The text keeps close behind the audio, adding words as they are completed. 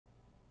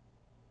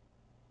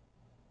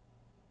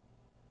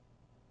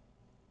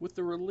With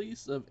the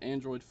release of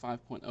Android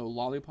 5.0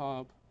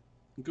 Lollipop,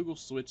 Google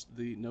switched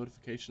the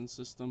notification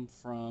system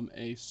from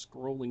a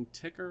scrolling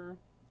ticker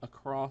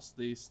across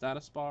the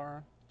status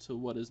bar to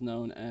what is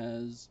known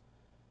as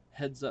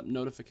heads-up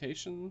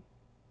notification,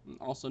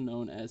 also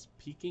known as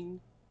peaking.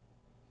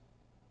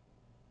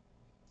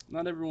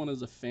 Not everyone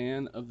is a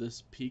fan of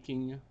this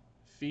peaking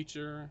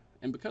feature,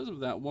 and because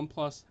of that,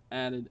 OnePlus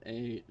added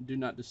a do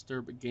not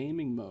disturb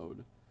gaming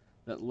mode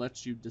that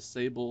lets you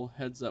disable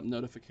heads-up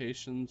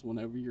notifications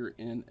whenever you're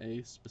in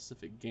a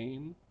specific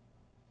game.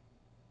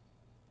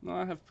 Now,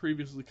 I have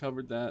previously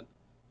covered that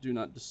do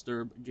not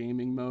disturb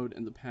gaming mode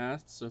in the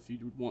past, so if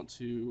you want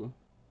to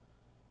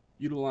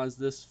utilize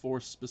this for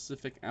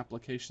specific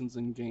applications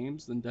and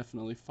games, then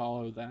definitely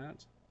follow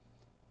that.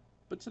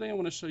 But today I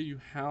want to show you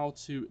how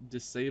to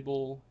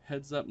disable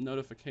heads-up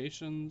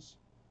notifications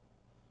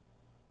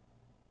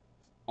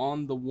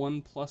on the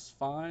OnePlus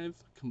 5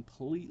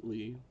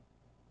 completely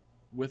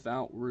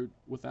without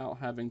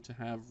having to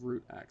have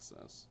root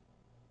access.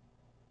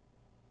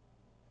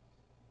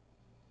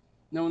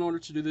 Now, in order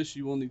to do this,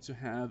 you will need to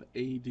have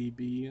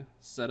ADB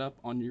set up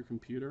on your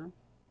computer,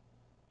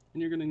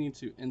 and you're going to need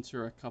to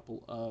enter a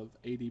couple of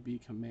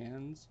ADB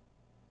commands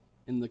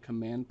in the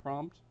command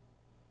prompt,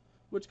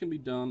 which can be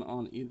done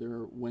on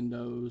either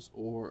Windows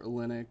or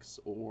Linux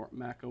or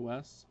Mac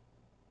OS.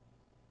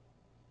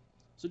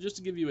 So just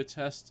to give you a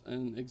test,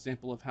 an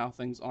example of how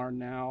things are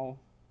now,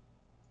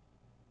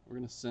 we're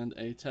going to send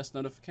a test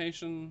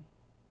notification.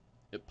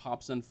 It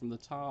pops in from the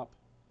top.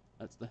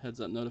 That's the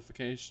heads up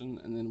notification,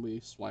 and then we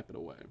swipe it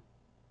away.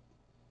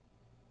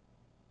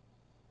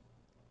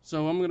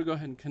 So I'm going to go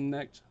ahead and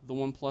connect the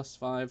OnePlus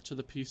 5 to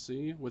the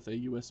PC with a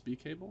USB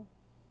cable.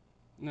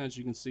 And as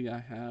you can see, I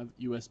have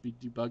USB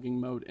debugging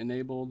mode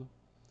enabled.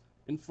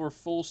 And for a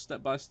full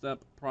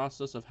step-by-step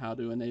process of how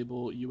to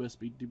enable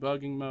USB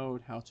debugging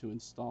mode, how to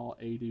install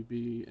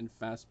ADB and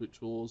fastboot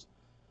tools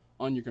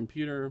on your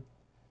computer,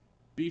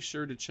 be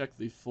sure to check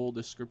the full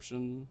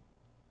description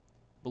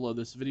below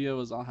this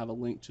video, as I'll have a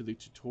link to the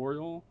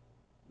tutorial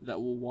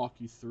that will walk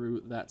you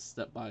through that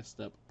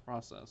step-by-step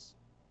process.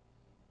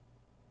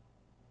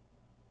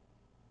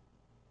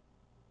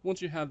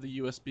 Once you have the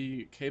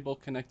USB cable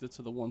connected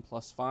to the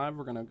OnePlus 5,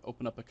 we're going to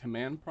open up a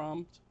command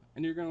prompt,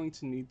 and you're going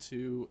to need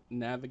to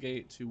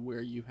navigate to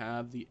where you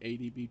have the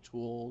ADB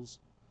tools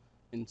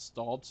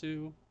installed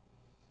to.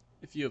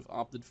 If you have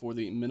opted for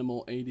the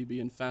minimal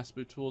ADB and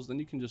fastboot tools, then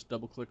you can just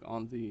double click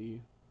on the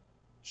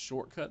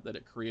shortcut that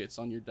it creates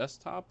on your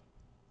desktop,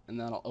 and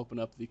that'll open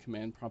up the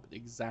command prompt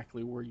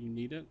exactly where you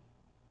need it.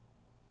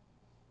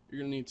 You're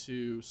going to need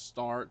to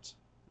start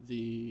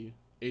the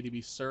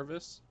ADB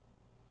service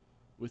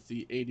with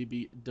the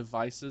ADB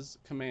devices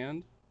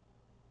command.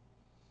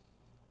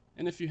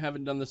 And if you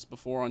haven't done this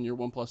before on your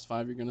OnePlus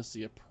 5, you're going to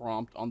see a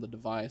prompt on the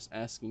device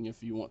asking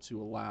if you want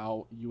to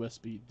allow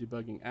USB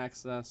debugging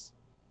access.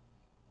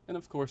 And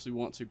of course, we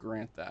want to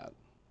grant that.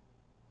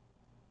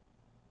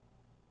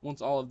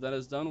 Once all of that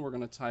is done, we're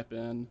going to type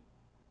in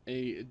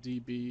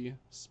ADB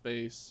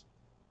space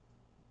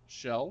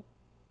shell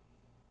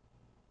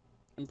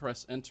and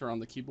press enter on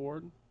the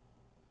keyboard.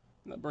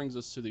 And that brings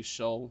us to the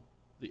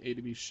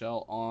ADB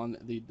shell on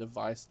the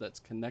device that's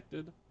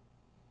connected.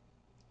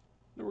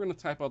 Then we're going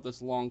to type out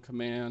this long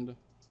command: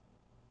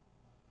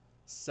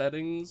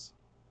 settings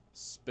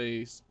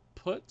space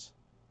put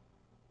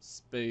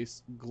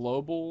space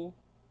global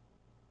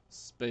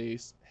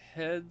space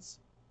heads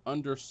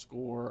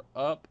underscore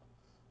up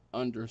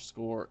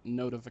underscore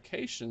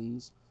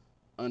notifications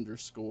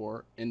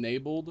underscore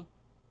enabled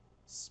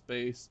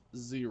space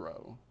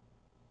 0.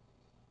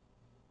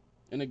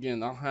 And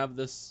again, I'll have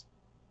this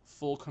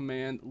full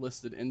command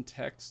listed in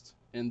text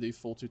in the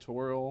full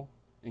tutorial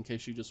in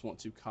case you just want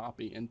to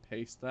copy and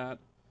paste that,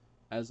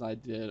 as I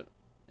did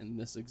in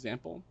this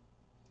example.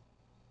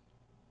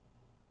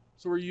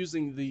 So we're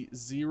using the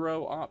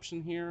 0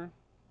 option here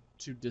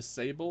to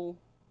disable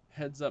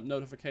heads up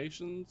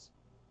notifications,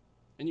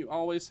 and you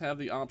always have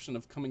the option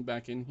of coming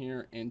back in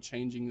here and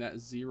changing that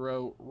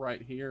 0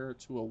 right here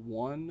to a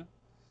 1,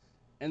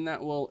 and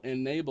that will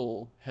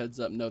enable heads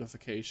up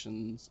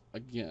notifications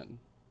again.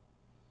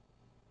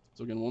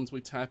 So again, once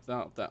we type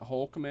out that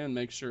whole command,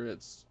 make sure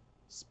it's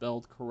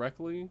spelled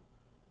correctly, and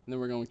then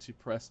we're going to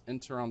press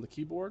enter on the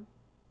keyboard,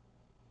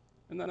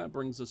 and then that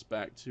brings us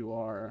back to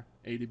our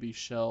ADB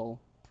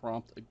shell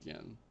prompt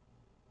again.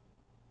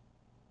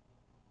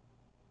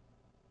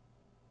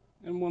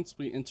 And once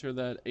we enter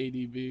that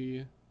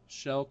ADB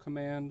shell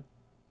command,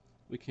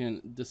 we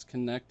can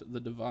disconnect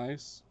the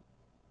device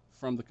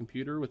from the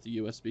computer with the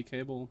USB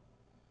cable,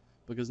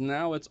 because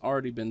now it's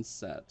already been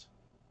set.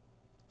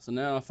 So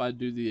now if I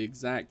do the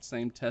exact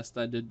same test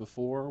I did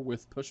before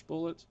with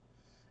Pushbullet,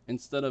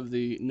 instead of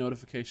the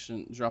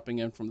notification dropping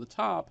in from the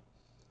top,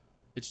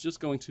 it's just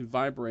going to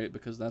vibrate,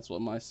 because that's what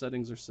my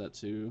settings are set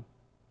to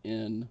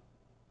in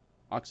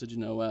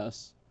Oxygen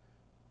OS.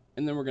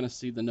 And then we're going to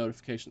see the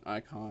notification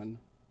icon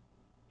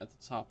at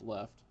the top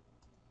left.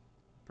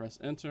 Press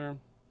enter.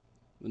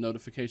 The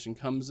notification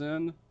comes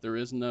in. There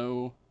is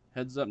no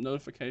heads up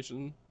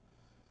notification,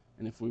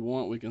 And if we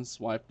want, we can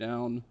swipe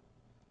down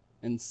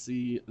and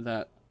see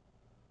that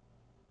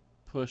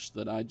push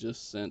that I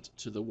just sent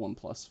to the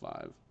OnePlus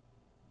 5.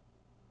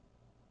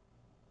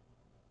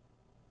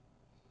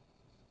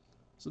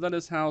 So that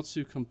is how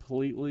to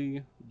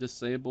completely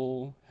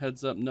disable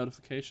heads-up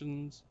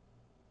notifications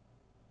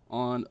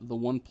on the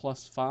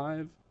OnePlus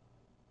 5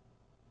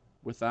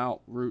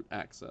 without root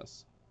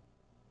access.